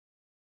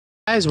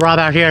Guys, Rob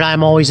out here at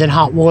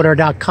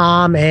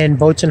ImAlwaysInHotWater.com and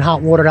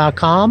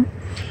BoatsInHotWater.com,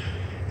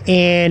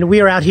 and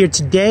we are out here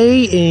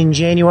today in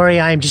January.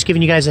 I am just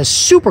giving you guys a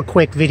super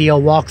quick video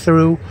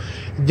walkthrough.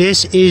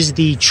 This is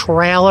the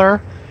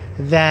trailer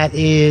that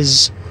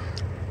is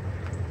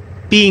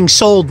being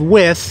sold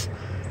with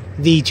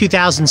the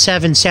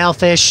 2007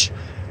 Sailfish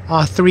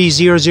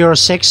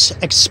 3006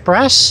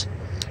 Express,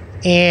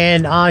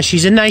 and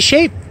she's in nice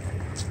shape.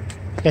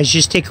 You guys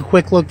just take a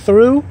quick look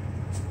through.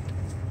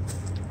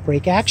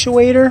 Brake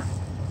actuator.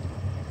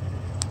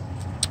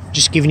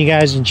 Just giving you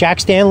guys, and jack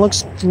stand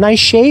looks nice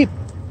shape.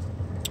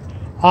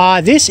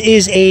 This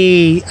is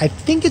I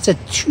think it's a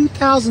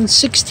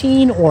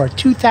 2016 or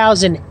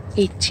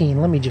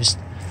 2018. Let me just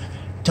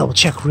double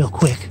check real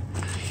quick.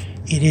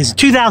 It is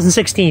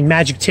 2016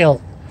 Magic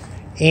Tilt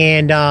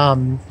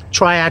and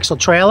tri-axle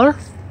trailer,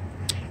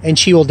 and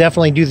she will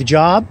definitely do the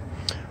job.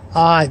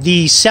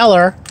 The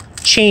seller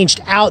changed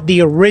out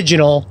the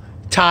original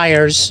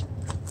tires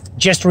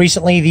just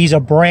recently. These are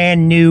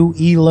brand new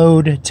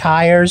E-load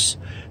tires.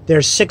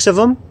 There's 6 of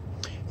them,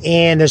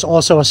 and there's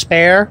also a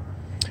spare.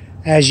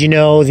 As you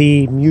know,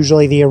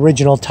 usually the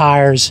original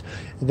tires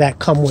that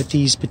come with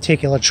these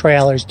particular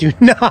trailers do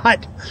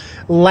not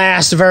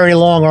last very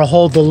long or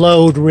hold the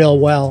load real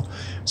well.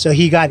 So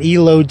he got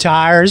E-load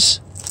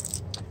tires,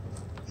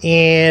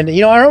 and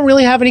you know, I don't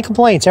really have any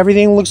complaints.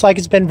 Everything looks like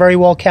it's been very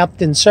well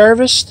kept and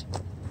serviced.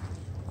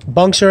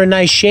 Bunks are in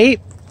nice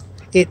shape.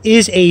 It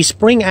is a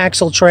spring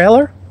axle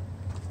trailer.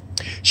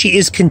 She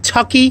is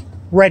Kentucky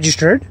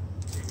registered.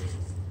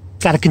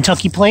 Got a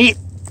Kentucky plate.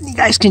 You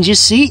guys can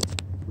just see.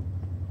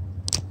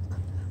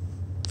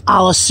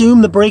 I'll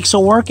assume the brakes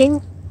are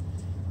working.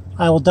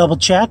 I will double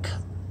check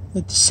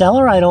with the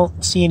seller. I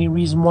don't see any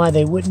reason why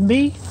they wouldn't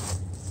be.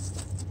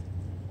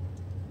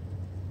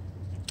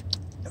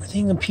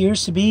 Everything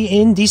appears to be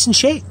in decent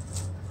shape.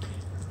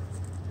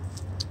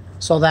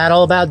 So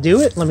that'll about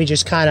do it. Let me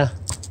just kind of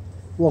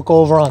walk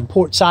over on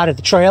port side of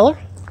the trailer.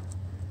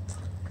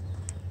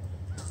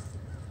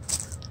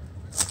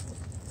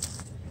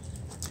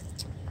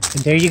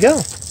 And there you go.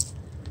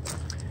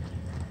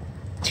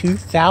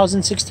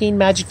 2016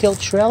 Magic Tilt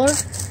trailer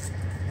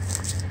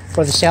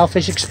for the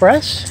Sailfish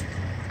Express.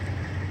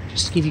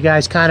 Just to give you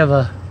guys kind of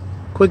a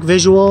quick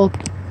visual,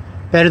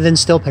 better than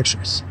still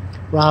pictures.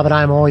 Rob at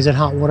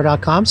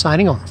ImAlwaysInHotWater.com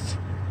signing off.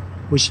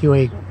 Wishing you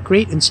a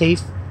great and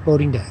safe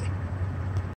boating day.